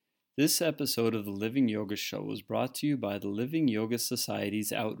This episode of the Living Yoga Show was brought to you by the Living Yoga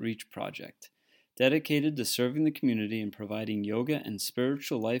Society's Outreach Project, dedicated to serving the community and providing yoga and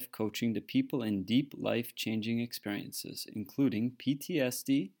spiritual life coaching to people in deep life-changing experiences, including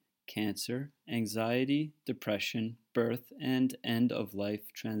PTSD, cancer, anxiety, depression, birth, and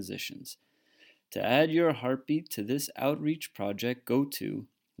end-of-life transitions. To add your heartbeat to this outreach project, go to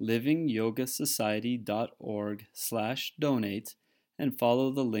livingyogasociety.org/donate and follow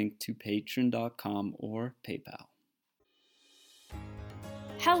the link to patreon.com or PayPal.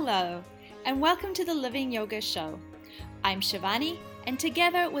 Hello, and welcome to the Living Yoga Show. I'm Shivani, and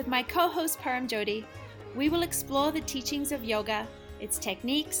together with my co-host Param Jyoti, we will explore the teachings of yoga, its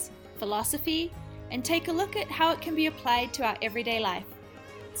techniques, philosophy, and take a look at how it can be applied to our everyday life.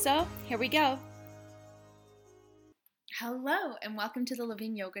 So, here we go. Hello, and welcome to the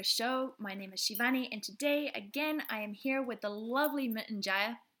Living Yoga Show. My name is Shivani, and today, again, I am here with the lovely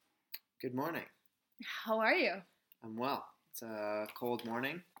Mrityunjaya. Good morning. How are you? I'm well. It's a cold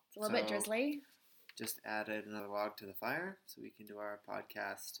morning. It's a little bit drizzly. Just added another log to the fire so we can do our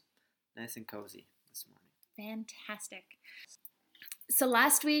podcast nice and cozy this morning. Fantastic. So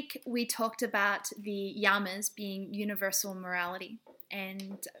last week we talked about the yamas being universal morality,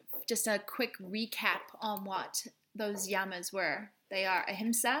 and just a quick recap on what those yamas were. They are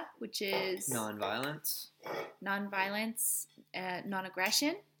ahimsa, which is non-violence,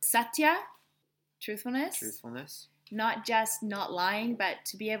 non-aggression, satya, truthfulness, not just not lying, but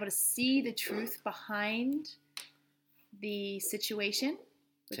to be able to see the truth behind the situation.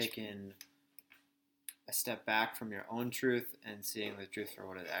 Taking a step back from your own truth and seeing the truth for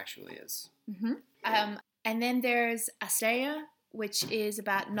what it actually is. Mm-hmm. And then there's asteya, which is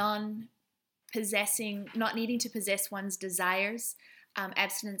about not needing to possess one's desires,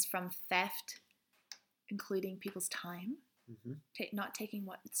 abstinence from theft, including people's time, not taking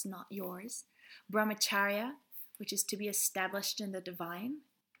what's not yours. Brahmacharya, which is to be established in the divine,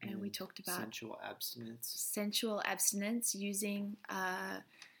 and we talked about sensual abstinence, using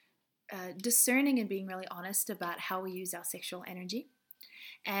discerning and being really honest about how we use our sexual energy,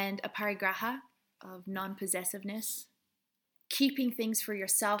 and aparigraha of non-possessiveness, keeping things for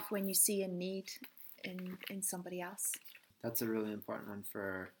yourself when you see a need in somebody else. That's a really important one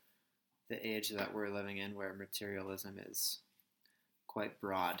for the age that we're living in, where materialism is quite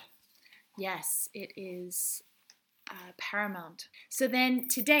broad. Yes, it is paramount. So then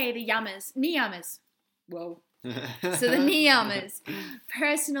today, the niyamas. Whoa. So the niyamas,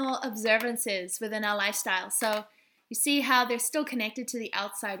 personal observances within our lifestyle. So you see how they're still connected to the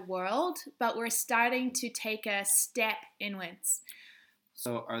outside world, but we're starting to take a step inwards.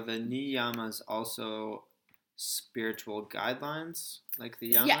 So are the niyamas also spiritual guidelines, like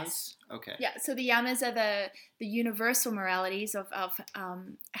the yamas? Yes. Okay. Yeah, so the yamas are the universal moralities of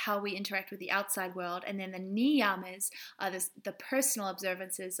how we interact with the outside world, and then the niyamas are the personal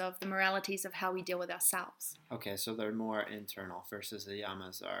observances of the moralities of how we deal with ourselves. Okay, so they're more internal versus the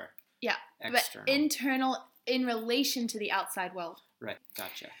yamas are external. But internal in relation to the outside world. Right,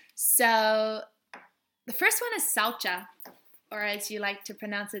 gotcha. So the first one is saucha, or as you like to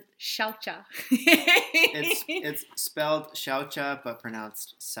pronounce it, shaucha. It's spelled shaucha, but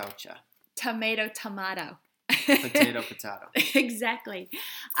pronounced saucha. Tomato. Potato. Exactly.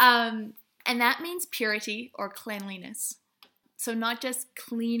 And that means purity or cleanliness. So not just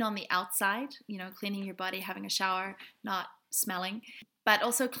clean on the outside, cleaning your body, having a shower, not smelling, but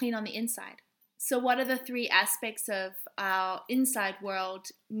also clean on the inside. So what are the three aspects of our inside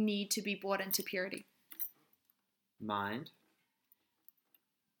world need to be brought into purity? Mind.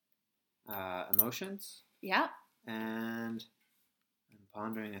 Emotions. Yeah. And I'm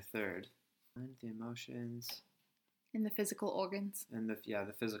pondering a third. Mind, the emotions. And the physical organs. And the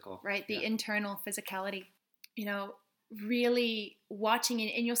physical. Right, the internal physicality. Really watching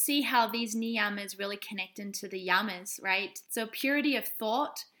it, and you'll see how these niyamas really connect into the yamas, right? So purity of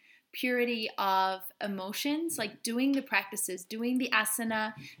thought, purity of emotions, like doing the practices, doing the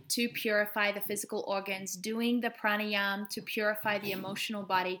asana to purify the physical organs, doing the pranayama to purify the emotional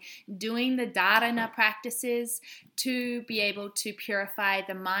body, doing the dharana practices to be able to purify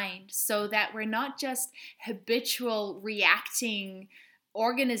the mind, so that we're not just habitual reacting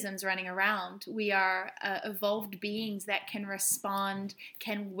organisms running around. We are evolved beings that can respond,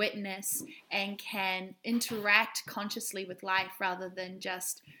 can witness, and can interact consciously with life rather than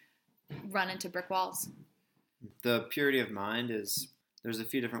just run into brick walls. The purity of mind there's a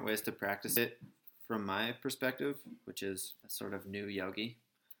few different ways to practice it from my perspective, which is a sort of new yogi.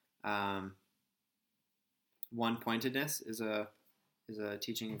 One-pointedness is a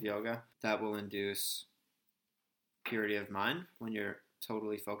teaching of yoga that will induce purity of mind when you're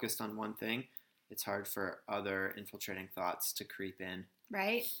totally focused on one thing, it's hard for other infiltrating thoughts to creep in.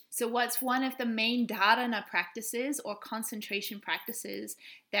 Right? So what's one of the main dharana practices or concentration practices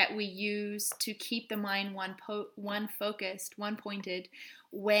that we use to keep the mind one focused, one pointed,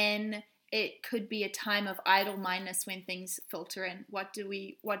 when it could be a time of idle mindness when things filter in? What do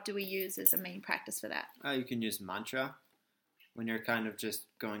we use as a main practice for that? You can use mantra. When you're kind of just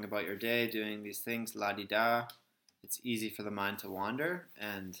going about your day, doing these things, la-di-da, it's easy for the mind to wander.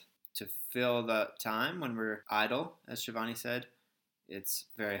 And to fill the time when we're idle, as Shivani said, it's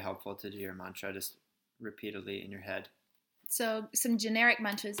very helpful to do your mantra just repeatedly in your head. So some generic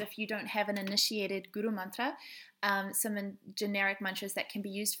mantras, if you don't have an initiated guru mantra, some generic mantras that can be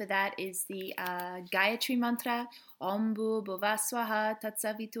used for that is the Gayatri mantra, Om Bhuvaswaha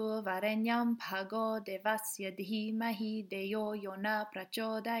Tatsavitur Varenyam Bhago Devasya Dhimahi Deyo Yona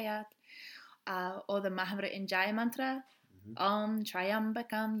Prachodayat, or the Mahamrityunjaya mantra, Om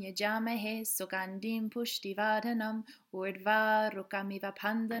Trayambakam Yajamahe Sugandim Pushtivadhanam Urdva Rukamiva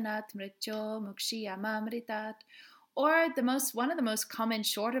Pandanat Mrityo Mukshiyamamritat. Or one of the most common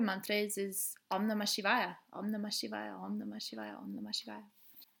shorter mantras is Om Namah Shivaya, Om Namah Shivaya, Om Namah Shivaya, Om Namah Shivaya.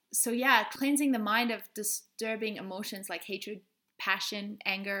 So yeah, cleansing the mind of disturbing emotions like hatred, passion,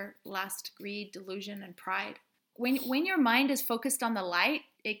 anger, lust, greed, delusion, and pride. When your mind is focused on the light,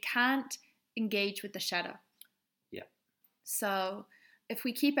 it can't engage with the shadow. Yeah. So if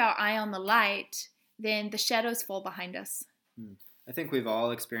we keep our eye on the light, then the shadows fall behind us. I think we've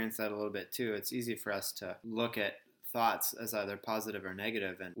all experienced that a little bit too. It's easy for us to look at thoughts as either positive or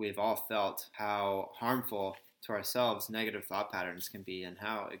negative, and we've all felt how harmful to ourselves negative thought patterns can be and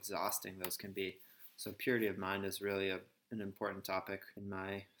how exhausting those can be. So purity of mind is really an important topic in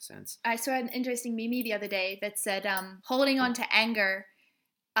my sense. I saw an interesting meme the other day that said holding on to anger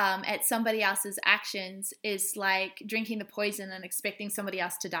at somebody else's actions is like drinking the poison and expecting somebody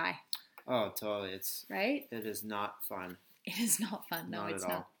else to die. Oh, totally. Right? It is not fun. It is not fun. No, it's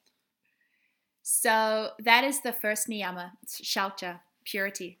not. All. So that is the first niyama, shaucha,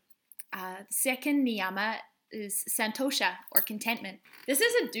 purity. The second niyama is santosha, or contentment. This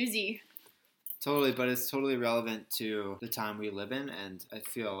is a doozy. Totally, but it's totally relevant to the time we live in, and I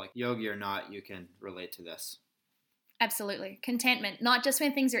feel like yogi or not, you can relate to this. Absolutely. Contentment, not just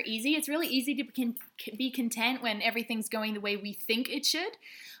when things are easy. It's really easy to be content when everything's going the way we think it should,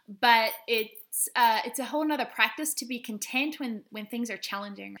 but it's a whole nother practice to be content when things are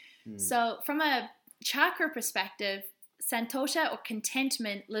challenging. So from a chakra perspective, santosha or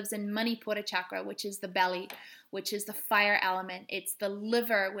contentment lives in Manipura chakra, which is the belly, which is the fire element. It's the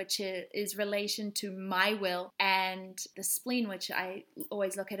liver, which is relation to my will, and the spleen, which I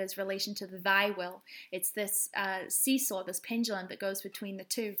always look at as relation to thy will. It's this seesaw, this pendulum that goes between the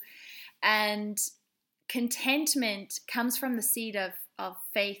two. And contentment comes from the seed of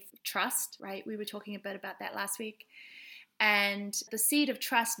faith, trust, right? We were talking a bit about that last week. And the seed of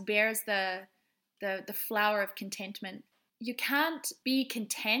trust bears the flower of contentment. You can't be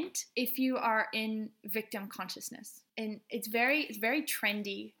content if you are in victim consciousness. And it's very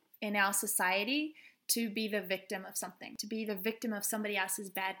trendy in our society to be the victim of something, to be the victim of somebody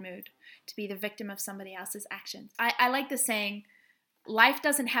else's bad mood, to be the victim of somebody else's actions. I like the saying, life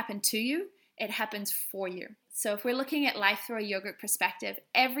doesn't happen to you, it happens for you. So if we're looking at life through a yogic perspective,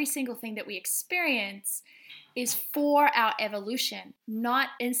 every single thing that we experience is for our evolution, not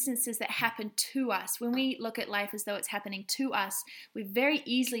instances that happen to us. When we look at life as though it's happening to us, we very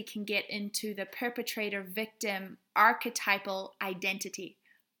easily can get into the perpetrator-victim archetypal identity.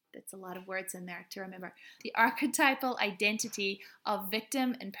 That's a lot of words in there to remember. The archetypal identity of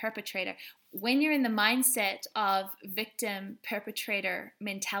victim and perpetrator. When you're in the mindset of victim-perpetrator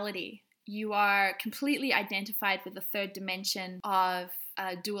mentality, you are completely identified with the third dimension of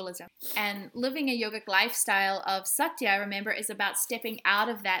dualism. And living a yogic lifestyle of satya, remember, is about stepping out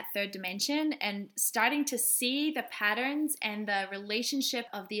of that third dimension and starting to see the patterns and the relationship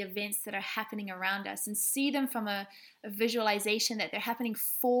of the events that are happening around us and see them from a visualization that they're happening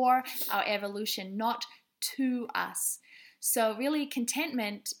for our evolution, not to us. So really,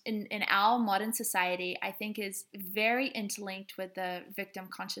 contentment in our modern society, I think, is very interlinked with the victim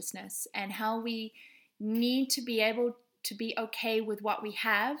consciousness and how we need to be able to be okay with what we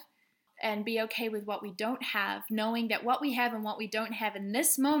have and be okay with what we don't have, knowing that what we have and what we don't have in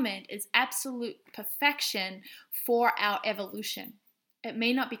this moment is absolute perfection for our evolution. It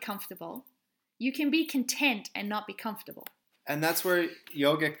may not be comfortable. You can be content and not be comfortable. And that's where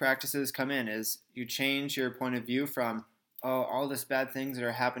yogic practices come in, is you change your point of view from, oh, all this bad things that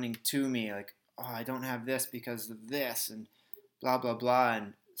are happening to me, like, oh, I don't have this because of this, and blah, blah, blah,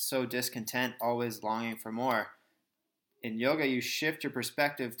 and so discontent, always longing for more. in yoga, you shift your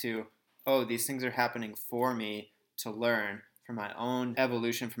perspective to, oh, these things are happening for me to learn, for my own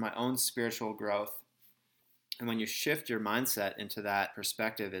evolution, for my own spiritual growth. And when you shift your mindset into that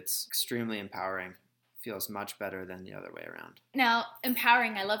perspective, it's extremely empowering. Feels much better than the other way around. Now,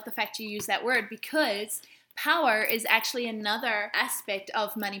 empowering, I love the fact you use that word, because power is actually another aspect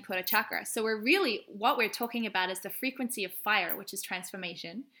of Manipura chakra. So what we're talking about is the frequency of fire, which is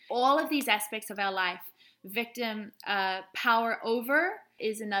transformation. All of these aspects of our life, victim, power over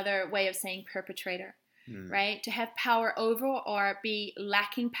is another way of saying perpetrator. Right? To have power over or be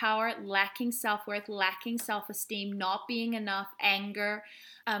lacking power, lacking self-worth, lacking self-esteem, not being enough, anger,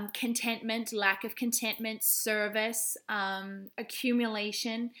 contentment, lack of contentment, service,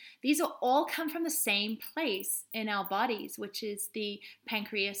 accumulation. These are all come from the same place in our bodies, which is the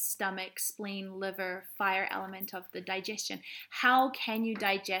pancreas, stomach, spleen, liver, fire element of the digestion. How can you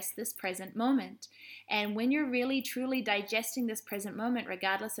digest this present moment? And when you're really, truly digesting this present moment,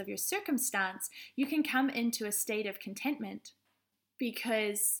 regardless of your circumstance, you can come into a state of contentment.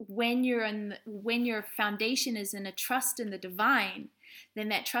 Because when your foundation is in a trust in the divine, then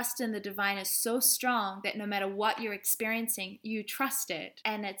that trust in the divine is so strong that no matter what you're experiencing, you trust it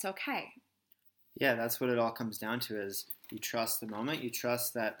and it's okay. Yeah, that's what it all comes down to, is you trust the moment, you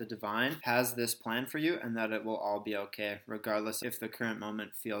trust that the divine has this plan for you and that it will all be okay, regardless if the current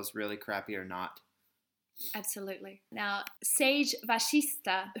moment feels really crappy or not. Absolutely. Now, Sage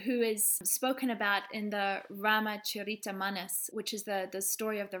Vashista, who is spoken about in the Ramacharita-manas, which is the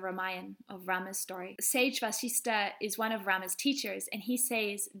story of the Ramayana, of Rama's story. Sage Vashista is one of Rama's teachers, and he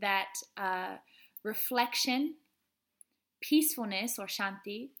says that reflection, peacefulness or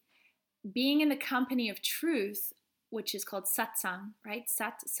shanti, being in the company of truth, which is called satsang, right?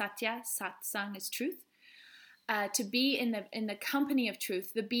 Satya, satsang is truth. To be in the company of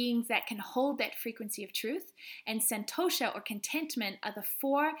truth, the beings that can hold that frequency of truth, and santosha or contentment are the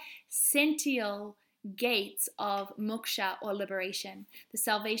 4 sential gates of moksha or liberation, the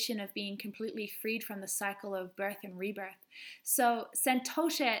salvation of being completely freed from the cycle of birth and rebirth. So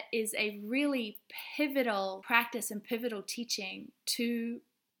santosha is a really pivotal practice and pivotal teaching to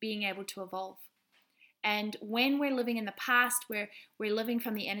being able to evolve. And when we're living in the past, we're living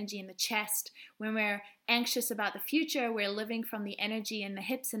from the energy in the chest. When we're anxious about the future, we're living from the energy in the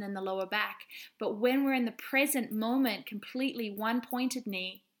hips and in the lower back. But when we're in the present moment, completely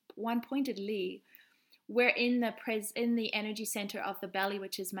one-pointedly, we're in the energy center of the belly,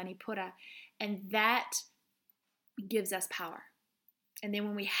 which is Manipura, and that gives us power. And then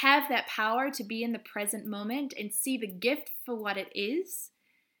when we have that power to be in the present moment and see the gift for what it is,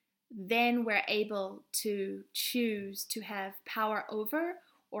 then we're able to choose to have power over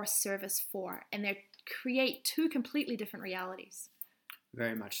or service for. And they create 2 completely different realities.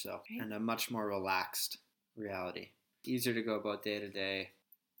 Very much so. Right? And a much more relaxed reality. Easier to go about day to day.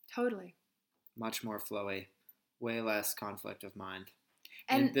 Totally. Much more flowy. Way less conflict of mind.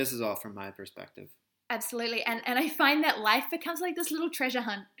 And this is all from my perspective. Absolutely. And I find that life becomes like this little treasure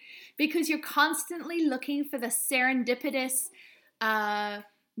hunt, because you're constantly looking for the serendipitous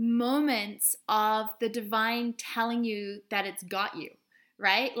moments of the divine telling you that it's got you,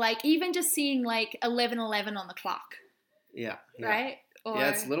 right? Like even just seeing like 11:11 on the clock. Yeah. Right? Yeah,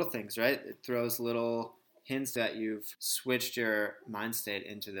 it's little things, right? It throws little hints that you've switched your mind state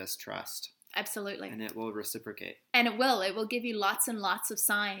into this trust. Absolutely. And it will reciprocate. And it will give you lots and lots of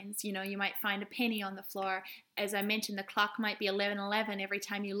signs. You know, you might find a penny on the floor. As I mentioned, the clock might be 11:11 every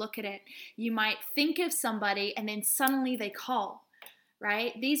time you look at it. You might think of somebody and then suddenly they call.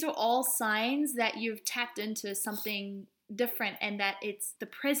 Right? These are all signs that you've tapped into something different, and that it's the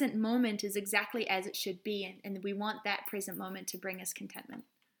present moment is exactly as it should be, and we want that present moment to bring us contentment.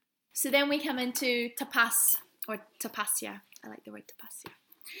 So then we come into tapas or tapasya. I like the word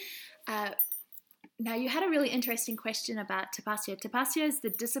tapasya. Now you had a really interesting question about tapasya. Tapasya is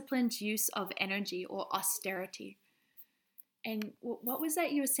the disciplined use of energy or austerity. And what was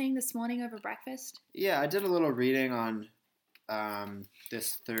that you were saying this morning over breakfast? Yeah, I did a little reading on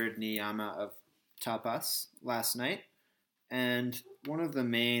this 3rd niyama of tapas last night, and one of the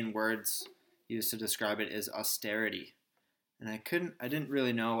main words used to describe it is austerity. And I didn't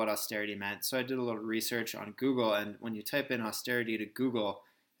really know what austerity meant, so I did a little research on Google, and when you type in austerity to Google,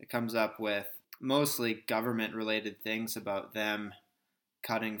 it comes up with mostly government-related things about them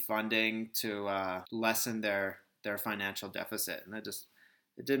cutting funding to lessen their financial deficit. And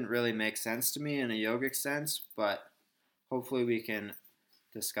it didn't really make sense to me in a yogic sense, but hopefully we can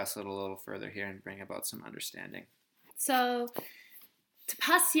discuss it a little further here and bring about some understanding. So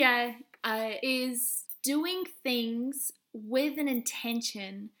tapasya is doing things with an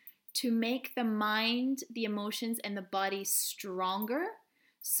intention to make the mind, the emotions, and the body stronger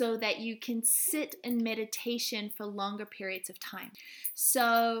so that you can sit in meditation for longer periods of time.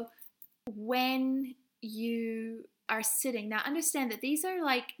 So when you are sitting, now understand that these are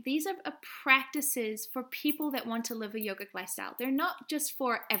practices for people that want to live a yogic lifestyle. They're not just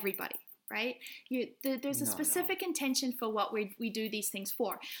for everybody, right? There's a specific intention for what we do these things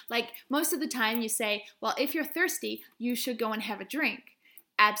for. Like most of the time you say, well, if you're thirsty, you should go and have a drink.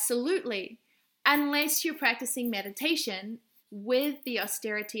 Absolutely. Unless you're practicing meditation with the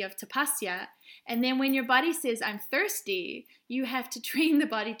austerity of tapasya. And then when your body says, I'm thirsty, you have to train the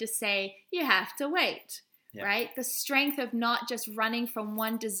body to say, you have to wait, right? The strength of not just running from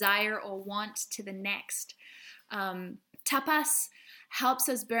one desire or want to the next. Tapas helps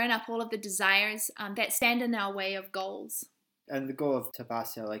us burn up all of the desires that stand in our way of goals. And the goal of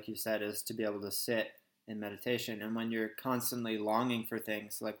tapasya, like you said, is to be able to sit in meditation. And when you're constantly longing for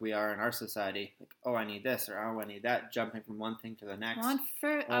things like we are in our society, like, oh, I need this, or oh, I need that, jumping from one thing to the next.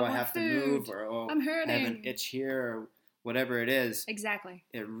 I have to move, or oh, I'm hurting. I have an itch here, or whatever it is. Exactly.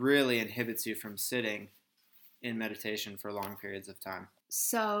 It really inhibits you from sitting in meditation for long periods of time.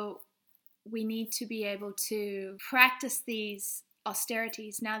 So we need to be able to practice these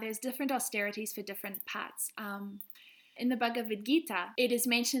austerities. Now, there's different austerities for different parts. In the Bhagavad Gita, it is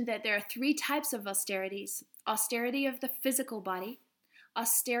mentioned that there are 3 types of austerities. Austerity of the physical body,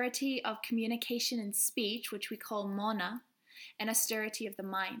 austerity of communication and speech, which we call mona, and austerity of the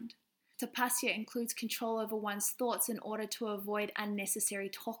mind. Tapasya includes control over one's thoughts in order to avoid unnecessary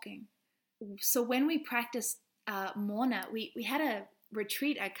talking. So when we practice mona, we had a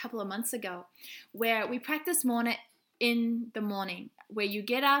retreat a couple of months ago where we practice mona in the morning, where you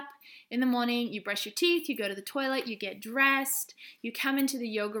get up in the morning, you brush your teeth, you go to the toilet, you get dressed, you come into the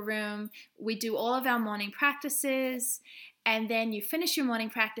yoga room, we do all of our morning practices, and then you finish your morning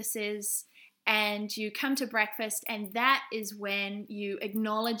practices and you come to breakfast, and that is when you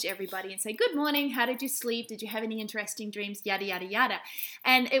acknowledge everybody and say, good morning, how did you sleep? Did you have any interesting dreams? Yada, yada, yada.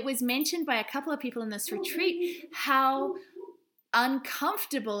 And it was mentioned by a couple of people in this retreat how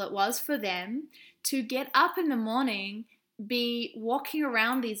uncomfortable it was for them to get up in the morning, be walking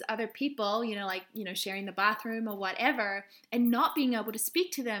around these other people, sharing the bathroom or whatever, and not being able to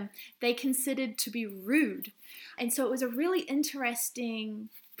speak to them. They considered to be rude. And so it was a really interesting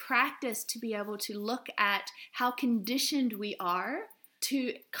practice to be able to look at how conditioned we are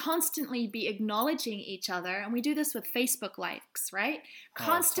to constantly be acknowledging each other. And we do this with Facebook likes, right?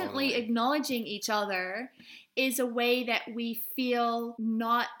 Constantly acknowledging each other is a way that we feel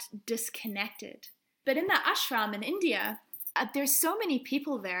not disconnected. But in the ashram in India, there's so many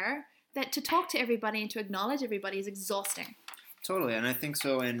people there that to talk to everybody and to acknowledge everybody is exhausting. Totally, and I think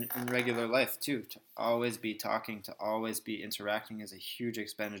so in regular life too. To always be talking, to always be interacting is a huge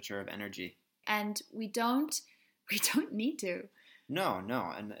expenditure of energy. And we don't need to. No,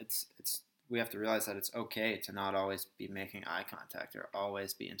 and it's we have to realize that it's okay to not always be making eye contact or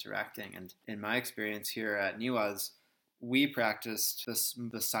always be interacting. And in my experience here at Niyamas, we practiced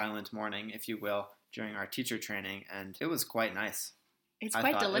the silent morning, if you will, during our teacher training, and it was quite nice. It's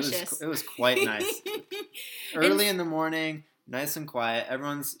quite delicious. It was quite nice. Early in the morning, nice and quiet.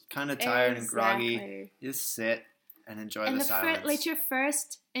 Everyone's kind of tired and groggy. Just sit and enjoy the silence. Let your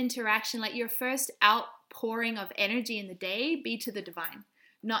first interaction, like your first outpouring of energy in the day, be to the divine,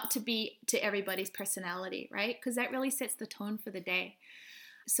 not to be to everybody's personality, right? Because that really sets the tone for the day.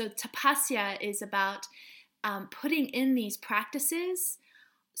 So tapasya is about putting in these practices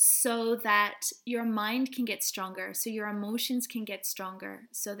so that your mind can get stronger, so your emotions can get stronger,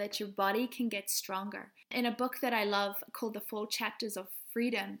 so that your body can get stronger. In a book that I love called The 4 Chapters of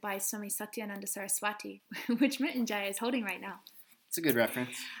Freedom by Swami Satyananda Saraswati, which Mrityunjaya is holding right now. It's a good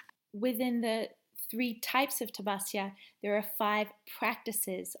reference. Within the 3 types of tapasya, there are 5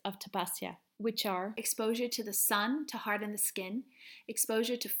 practices of tapasya, which are exposure to the sun to harden the skin,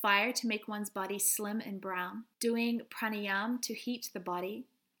 exposure to fire to make one's body slim and brown, doing pranayam to heat the body,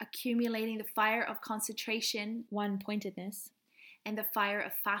 accumulating the fire of concentration, one-pointedness, and the fire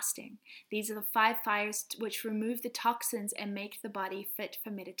of fasting. These are the 5 fires which remove the toxins and make the body fit for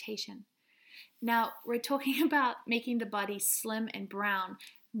meditation. Now, we're talking about making the body slim and brown,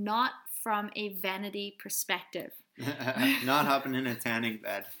 not from a vanity perspective. Not hopping in a tanning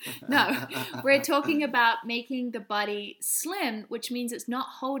bed. No, we're talking about making the body slim, which means it's not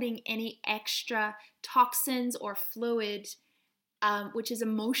holding any extra toxins or fluid, which is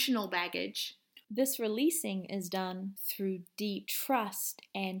emotional baggage. This releasing is done through deep trust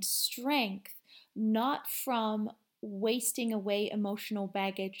and strength, not from wasting away emotional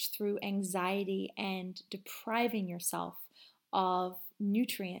baggage through anxiety and depriving yourself of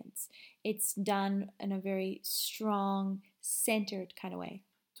nutrients. It's done in a very strong, centered kind of way.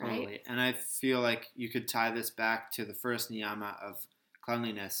 Totally. Right? And I feel like you could tie this back to the first niyama of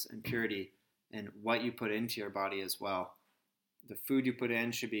cleanliness and purity and what you put into your body as well. The food you put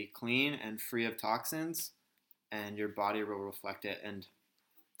in should be clean and free of toxins, and your body will reflect it, and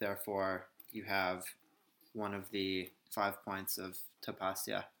therefore you have one of the 5 points of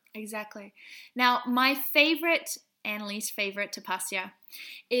tapasya. Exactly. Now, my favorite and least favorite tapasya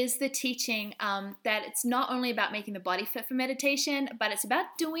is the teaching that it's not only about making the body fit for meditation, but it's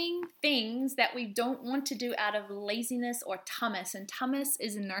about doing things that we don't want to do out of laziness or tamas, and tamas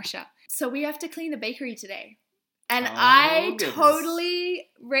is inertia. So we have to clean the bakery today. And I totally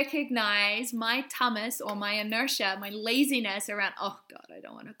recognize my tamas or my inertia, my laziness around, oh God, I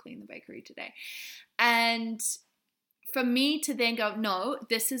don't want to clean the bakery today. And for me to then go, no,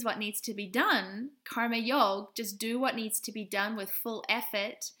 this is what needs to be done. Karma yoga, just do what needs to be done with full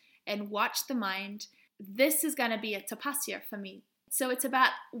effort and watch the mind. This is going to be a tapasya for me. So it's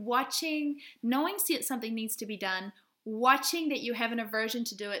about watching, knowing something needs to be done, watching that you have an aversion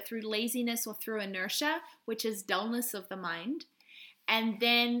to do it through laziness or through inertia, which is dullness of the mind, and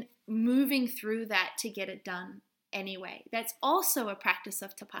then moving through that to get it done anyway. That's also a practice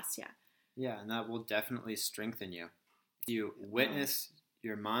of tapasya. Yeah, and that will definitely strengthen you. You witness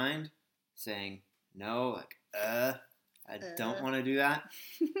your mind saying, no, like, I don't want to do that,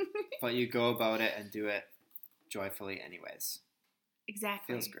 but you go about it and do it joyfully anyways.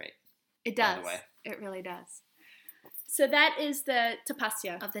 Exactly. Feels great. It does. By the way. It really does. So that is the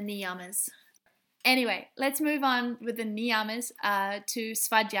tapasya of the niyamas. Anyway, let's move on with the niyamas to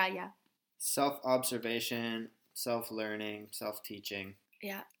svadhyaya. Self-observation, self-learning, self-teaching.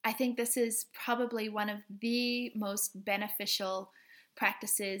 Yeah, I think this is probably one of the most beneficial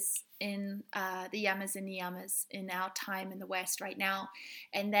practices in the yamas and niyamas in our time in the West right now.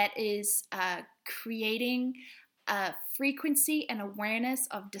 And that is creating a frequency and awareness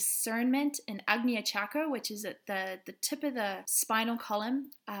of discernment in Agnya Chakra, which is at the tip of the spinal column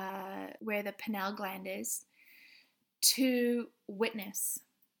where the pineal gland is, to witness.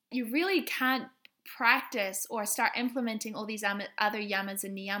 You really can't practice or start implementing all these other yamas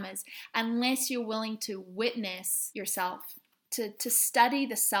and niyamas unless you're willing to witness yourself, to study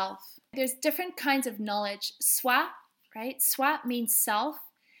the self. There's different kinds of knowledge. Swa, right? Swa means self.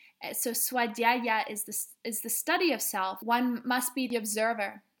 So swadhyaya is the study of self. One must be the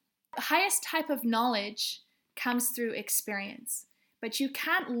observer. The highest type of knowledge comes through experience. But you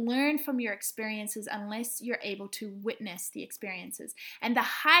can't learn from your experiences unless you're able to witness the experiences. And the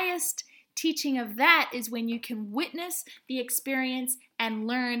highest teaching of that is when you can witness the experience and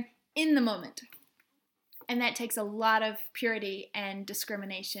learn in the moment. And that takes a lot of purity and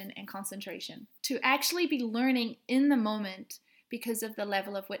discrimination and concentration to actually be learning in the moment because of the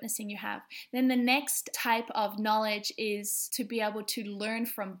level of witnessing you have. Then the next type of knowledge is to be able to learn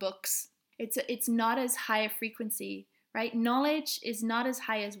from books. It's not as high a frequency, right? Knowledge is not as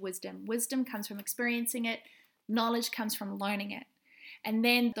high as wisdom. Wisdom comes from experiencing it. Knowledge comes from learning it. And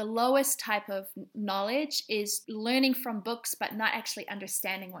then the lowest type of knowledge is learning from books, but not actually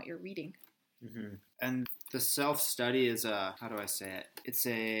understanding what you're reading. Mm-hmm. And the self-study is how do I say it? It's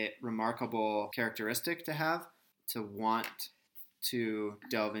a remarkable characteristic to have, to want to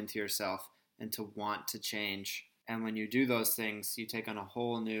delve into yourself and to want to change. And when you do those things, you take on a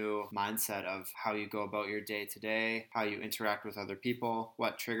whole new mindset of how you go about your day to day, how you interact with other people,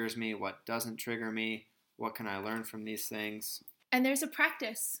 what triggers me, what doesn't trigger me, what can I learn from these things. And there's a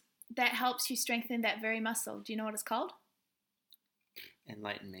practice that helps you strengthen that very muscle. Do you know what it's called?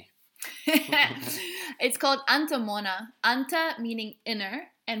 Enlighten me. It's called anta mona. Anta meaning inner,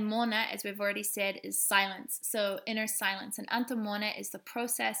 and mona, as we've already said, is silence. So inner silence. And anta mona is the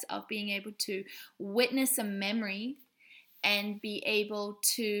process of being able to witness a memory and be able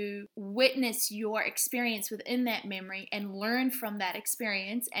to witness your experience within that memory and learn from that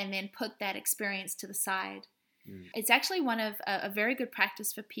experience and then put that experience to the side. It's actually one of a very good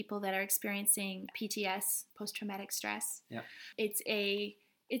practice for people that are experiencing PTS, post-traumatic stress. Yeah.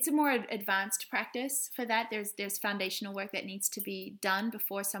 It's a more advanced practice for that. There's foundational work that needs to be done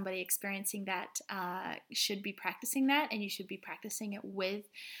before somebody experiencing that should be practicing that, and you should be practicing it with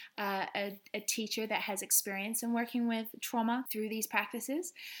a teacher that has experience in working with trauma through these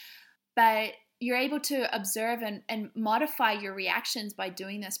practices. But you're able to observe and modify your reactions by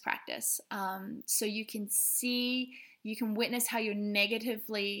doing this practice. So you can witness how you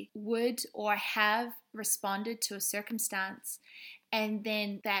negatively would or have responded to a circumstance. And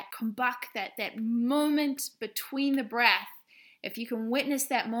then that combuk, that moment between the breath, If you can witness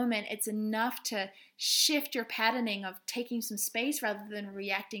that moment, it's enough to shift your patterning of taking some space rather than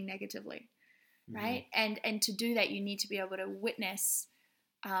reacting negatively, right? And to do that, you need to be able to witness.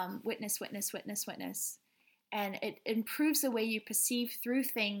 And it improves the way you perceive through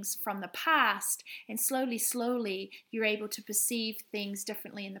things from the past, and slowly, you're able to perceive things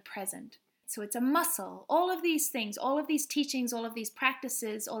differently in the present. So it's a muscle. All of these things, all of these teachings, all of these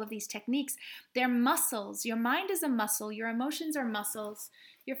practices, all of these techniques, they're muscles. Your mind is a muscle. Your emotions are muscles.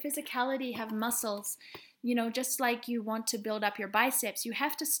 Your physicality have muscles. You know, just like you want to build up your biceps, you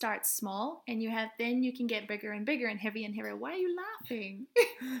have to start small, and then you can get bigger and bigger and heavier. Why are you laughing?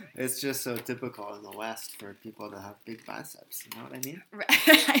 It's just so typical in the West for people to have big biceps. You know what I mean?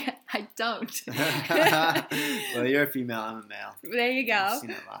 I don't. Well, you're a female, I'm a male. There you go. I've seen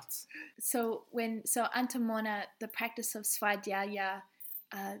it lots. So Antamona, the practice of Svadhyaya,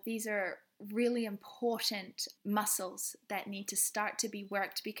 these are really important muscles that need to start to be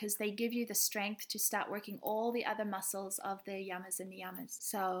worked, because they give you the strength to start working all the other muscles of the yamas and niyamas.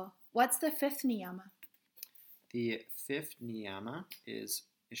 So what's the fifth niyama? The fifth niyama is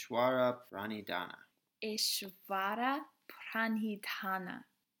Ishvara Pranidhana. Ishvara Pranidhana,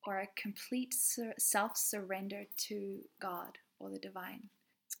 or a complete self-surrender to God or the divine.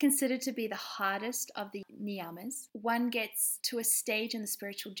 It's considered to be the hardest of the niyamas. One gets to a stage in the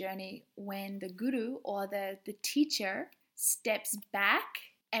spiritual journey when the guru or the teacher steps back,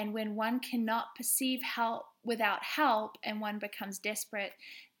 and when one cannot perceive help without help and one becomes desperate,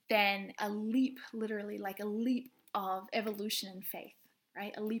 then a leap, literally like a leap of evolution in faith,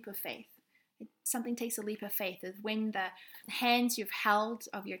 right? A leap of faith. Something takes a leap of faith. Is when the hands you've held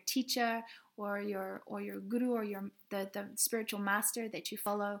of your teacher or your guru or the spiritual master that you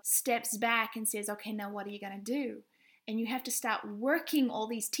follow steps back and says, okay, now what are you going to do? And you have to start working all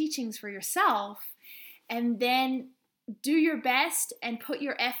these teachings for yourself, and then do your best and put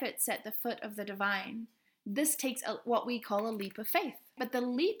your efforts at the foot of the divine. This takes what we call a leap of faith. But the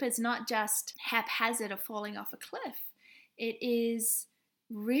leap is not just haphazard of falling off a cliff. It is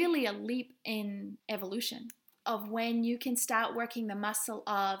really a leap in evolution of when you can start working the muscle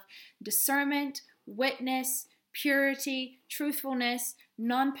of discernment, witness, purity, truthfulness,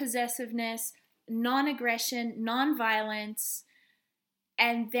 non-possessiveness, non-aggression, non-violence,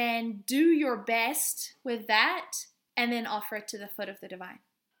 and then do your best with that, and then offer it to the foot of the divine.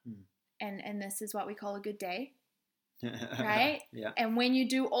 And this is what we call a good day. Right? Yeah. And when you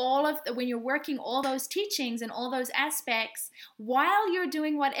do when you're working all those teachings and all those aspects, while you're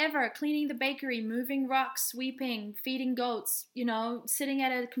doing whatever, cleaning the bakery, moving rocks, sweeping, feeding goats, sitting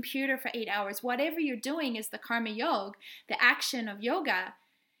at a computer for 8 hours, whatever you're doing is the karma yoga, the action of yoga.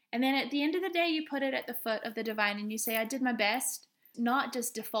 And then at the end of the day, you put it at the foot of the divine and you say, I did my best, not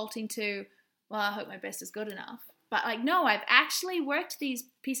just defaulting to, well, I hope my best is good enough. But like, no, I've actually worked these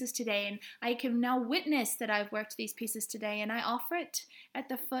pieces today, and I can now witness that I've worked these pieces today, and I offer it at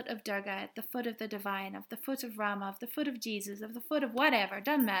the foot of Durga, at the foot of the divine, of the foot of Rama, of the foot of Jesus, of the foot of whatever,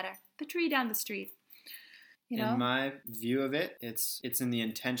 doesn't matter, the tree down the street. In my view of it, it's in the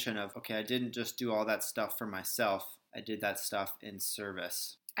intention of, okay, I didn't just do all that stuff for myself, I did that stuff in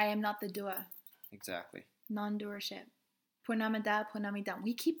service. I am not the doer. Exactly. Non-doership. Purnamada, Purnamidam.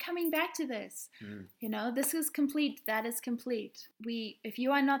 We keep coming back to this. This is complete, that is complete. If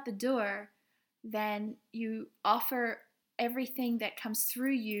you are not the doer, then you offer everything that comes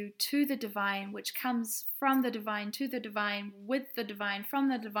through you to the divine, which comes from the divine, to the divine, with the divine, from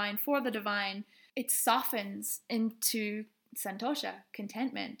the divine, for the divine. It softens into santosha,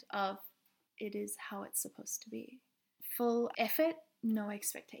 contentment of it is how it's supposed to be. Full effort, no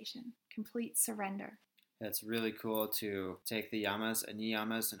expectation. Complete surrender. It's really cool to take the yamas and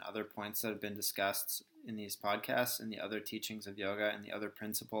niyamas and other points that have been discussed in these podcasts and the other teachings of yoga and the other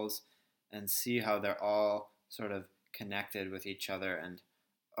principles and see how they're all sort of connected with each other. And,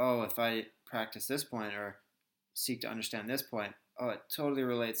 if I practice this point or seek to understand this point, it totally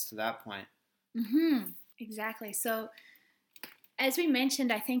relates to that point. Exactly. So as we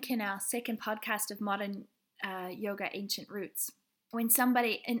mentioned, I think in our second podcast of Modern Yoga Ancient Roots, when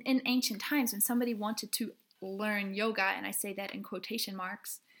somebody, in ancient times, when somebody wanted to learn yoga, and I say that in quotation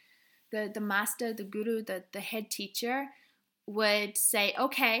marks, the master, the guru, the head teacher would say,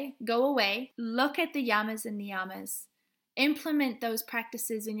 okay, go away, look at the yamas and niyamas, implement those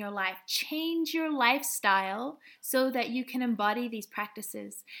practices in your life, change your lifestyle so that you can embody these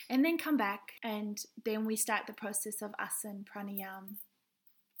practices, and then come back, and then we start the process of asana, pranayama,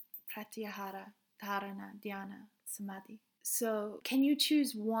 pratyahara, dharana, dhyana, samadhi. So can you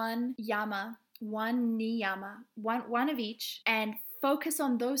choose one yama, one niyama, one of each, and focus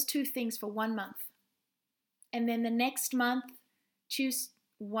on those two things for 1 month? And then the next month, choose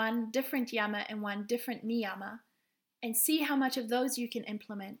one different yama and one different niyama, and see how much of those you can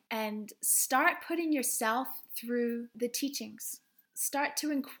implement, and start putting yourself through the teachings. Start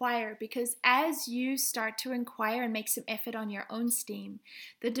to inquire, because as you start to inquire and make some effort on your own steam,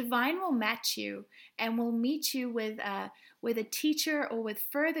 the divine will match you and will meet you with a teacher or with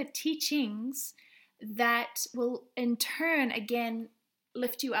further teachings that will in turn again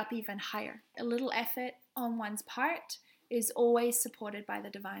lift you up even higher. A little effort on one's part is always supported by the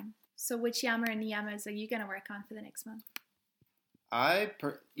divine. So which yama and niyamas are you going to work on for the next month?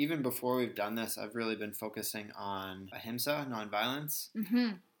 Even before we've done this, I've really been focusing on ahimsa, nonviolence.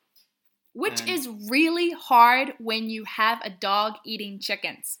 Which is really hard when you have a dog eating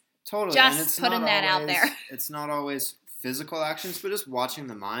chickens. Totally. Just and it's putting that out there. It's not always physical actions, but just watching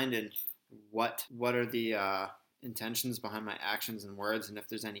the mind and what are the intentions behind my actions and words, and if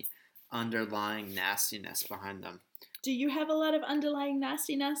there's any underlying nastiness behind them. Do you have a lot of underlying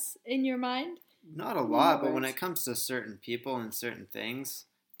nastiness in your mind? Not a lot, but when it comes to certain people and certain things,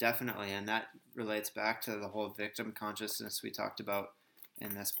 definitely. And that relates back to the whole victim consciousness we talked about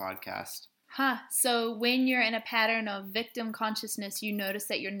in this podcast. So when you're in a pattern of victim consciousness, you notice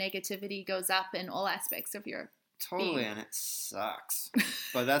that your negativity goes up in all aspects of your Totally, being. And it sucks.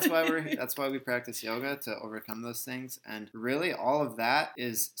 But that's why we practice yoga, to overcome those things. And really all of that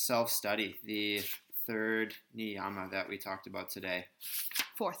is self-study. The third niyama that we talked about today.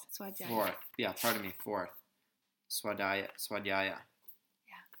 Fourth. Fourth. Swadhyaya. Yeah.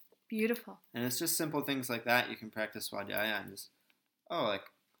 Beautiful. And it's just simple things like that. You can practice swadhyaya and just,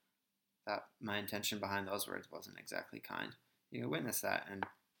 that my intention behind those words wasn't exactly kind. You can witness that and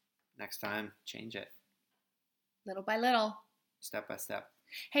next time change it. Little by little. Step by step.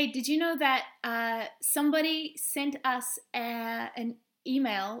 Hey, did you know that somebody sent us an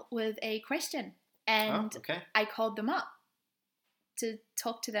email with a question? And I called them up to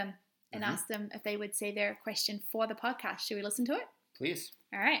talk to them and ask them if they would say their question for the podcast. Should we listen to it? Please.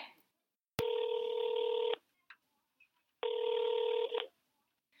 All right.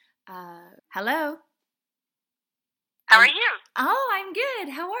 Hello. How are you? Oh, I'm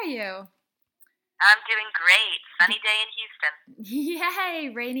good. How are you? I'm doing great. Sunny day in Houston. Yay,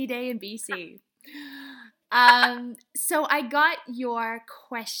 rainy day in BC. So I got your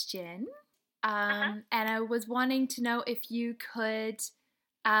question, and I was wanting to know if you could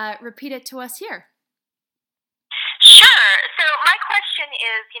repeat it to us here. Sure. So my question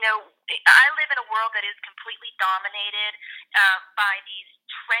is, I live in a world that is completely dominated by these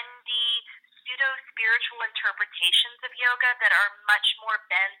trendy pseudo-spiritual interpretations of yoga that are much more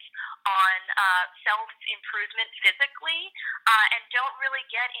bent on self-improvement physically and don't really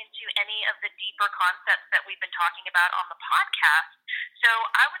get into any of the deeper concepts that we've been talking about on the podcast. So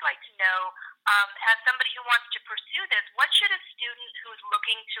I would like to know, as somebody who wants to pursue this, what should a student who's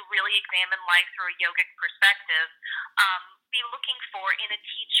looking to really examine life through a yogic perspective be looking for in a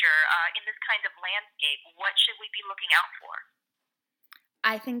teacher in this kind of landscape? What should we be looking out for?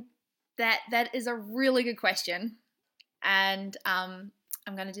 I think that is a really good question, and I'm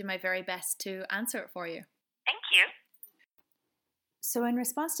going to do my very best to answer it for you. Thank you. So in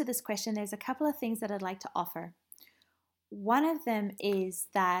response to this question, there's a couple of things that I'd like to offer. One of them is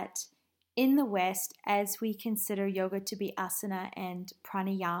that in the West, as we consider yoga to be asana and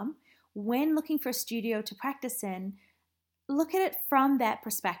pranayama, when looking for a studio to practice in, look at it from that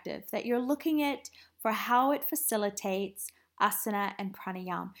perspective, that you're looking at for how it facilitates asana and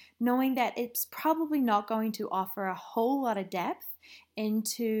pranayama, knowing that it's probably not going to offer a whole lot of depth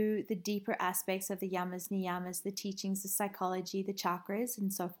into the deeper aspects of the yamas, niyamas, the teachings, the psychology, the chakras,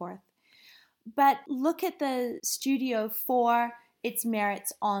 and so forth. But look at the studio for its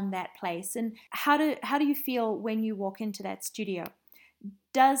merits on that place. And how do you feel when you walk into that studio?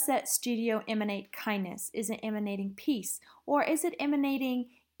 Does that studio emanate kindness? Is it emanating peace? Or is it emanating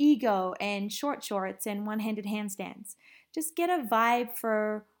ego and short shorts and one-handed handstands? Just get a vibe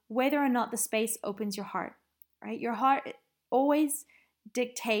for whether or not the space opens your heart, right? Your heart always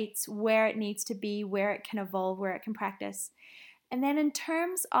dictates where it needs to be, where it can evolve, where it can practice. And then in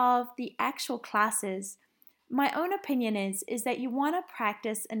terms of the actual classes, my own opinion is that you want to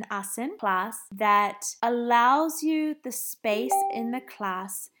practice an asana class that allows you the space in the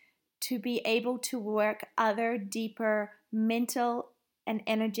class to be able to work other deeper mental and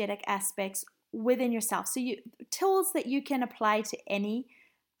energetic aspects within yourself. So tools that you can apply to any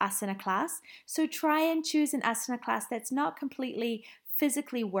asana class. So try and choose an asana class that's not completely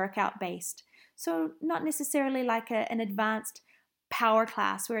physically workout based. So not necessarily like an advanced power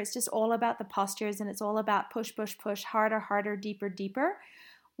class where it's just all about the postures and it's all about push, push, push, harder, harder, deeper, deeper.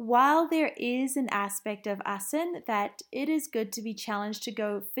 while there is an aspect of asana that it is good to be challenged to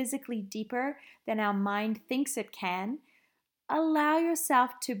go physically deeper than our mind thinks it can, allow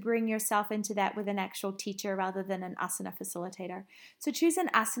yourself to bring yourself into that with an actual teacher rather than an asana facilitator. So choose an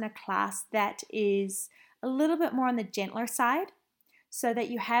asana class that is a little bit more on the gentler side, so that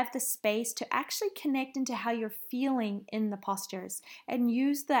you have the space to actually connect into how you're feeling in the postures, and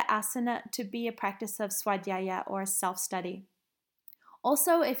use the asana to be a practice of swadhyaya or self-study.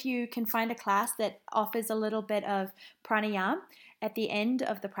 Also, if you can find a class that offers a little bit of pranayama at the end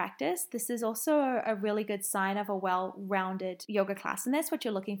of the practice, this is also a really good sign of a well-rounded yoga class. And that's what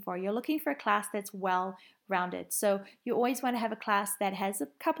you're looking for. You're looking for a class that's well-rounded. So you always want to have a class that has a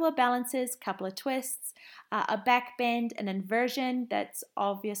couple of balances, a couple of twists, a back bend, an inversion. That's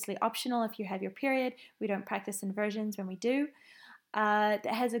obviously optional if you have your period. We don't practice inversions when we do. That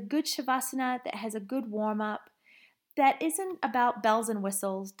has a good shavasana, that has a good warm-up, that isn't about bells and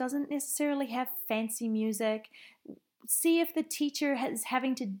whistles, doesn't necessarily have fancy music. See if the teacher is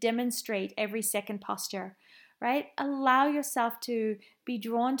having to demonstrate every second posture, right? Allow yourself to be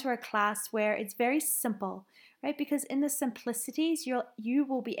drawn to a class where it's very simple, right? Because in the simplicities, you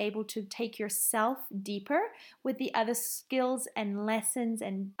will be able to take yourself deeper with the other skills and lessons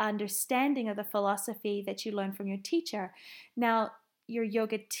and understanding of the philosophy that you learn from your teacher. Now, your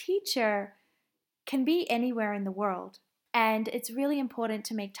yoga teacher can be anywhere in the world. And it's really important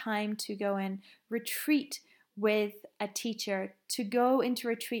to make time to go and retreat with a teacher, to go into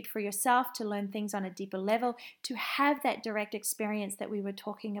retreat for yourself, to learn things on a deeper level, to have that direct experience that we were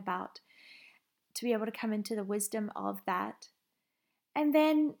talking about, to be able to come into the wisdom of that. And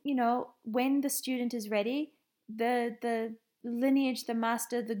then, when the student is ready, the lineage, the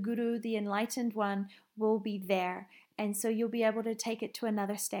master, the guru, the enlightened one will be there. And so you'll be able to take it to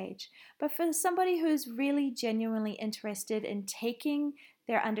another stage. But for somebody who's really genuinely interested in taking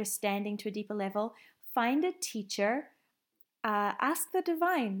their understanding to a deeper level, find a teacher, ask the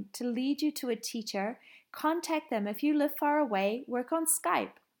divine to lead you to a teacher, contact them. If you live far away, work on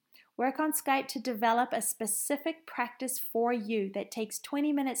Skype. Work on Skype to develop a specific practice for you that takes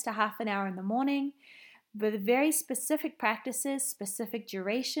 20 minutes to half an hour in the morning, with very specific practices, specific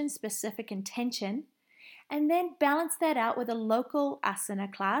duration, specific intention. And then balance that out with a local asana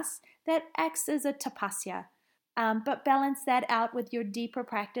class that acts as a tapasya. But balance that out with your deeper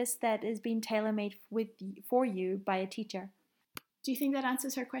practice that is being tailor-made for you by a teacher. Do you think that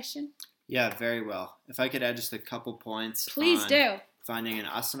answers her question? Yeah, very well. If I could add just a couple points. Please do. Finding an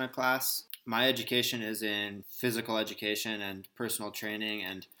asana class. My education is in physical education and personal training,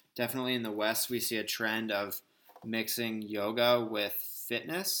 and definitely in the West we see a trend of mixing yoga with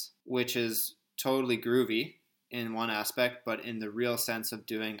fitness, which is totally groovy in one aspect, but in the real sense of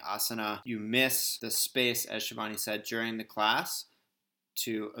doing asana, you miss the space, as Shivani said, during the class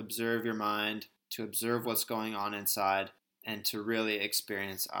to observe your mind, to observe what's going on inside, and to really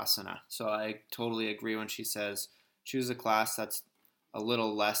experience asana. So I totally agree when she says choose a class that's a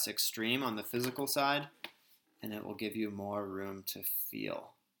little less extreme on the physical side, and it will give you more room to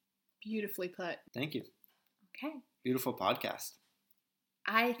feel. Beautifully put. Thank you. Okay. Beautiful podcast.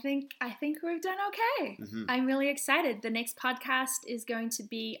 I think we've done okay. Mm-hmm. I'm really excited. The next podcast is going to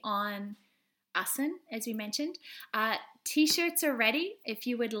be on asana, as we mentioned. T-shirts are ready. If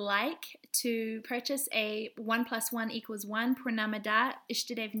you would like to purchase a 1+1=1 Purnamada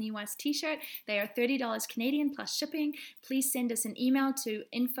Ishtadev Niyamas t-shirt, they are $30 Canadian plus shipping. Please send us an email to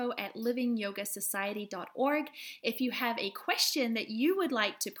info@livingyogasociety.org. If you have a question that you would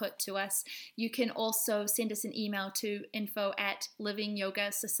like to put to us, you can also send us an email to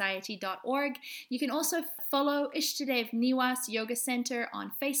info@livingyogasociety.org. You can also follow Ishtadev Niyamas Yoga Center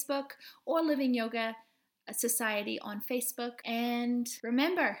on Facebook or Living Yoga Society on Facebook. And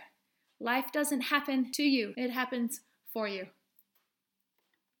remember, life doesn't happen to you, it happens for you.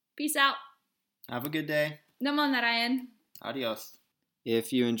 Peace out. Have a good day. Namo Narayan. Adios.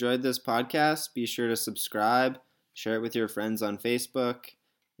 If you enjoyed this podcast, be sure to subscribe, share it with your friends on Facebook,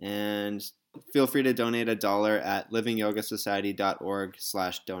 and feel free to donate $1 at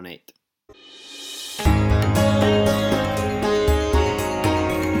livingyogasociety.org/donate.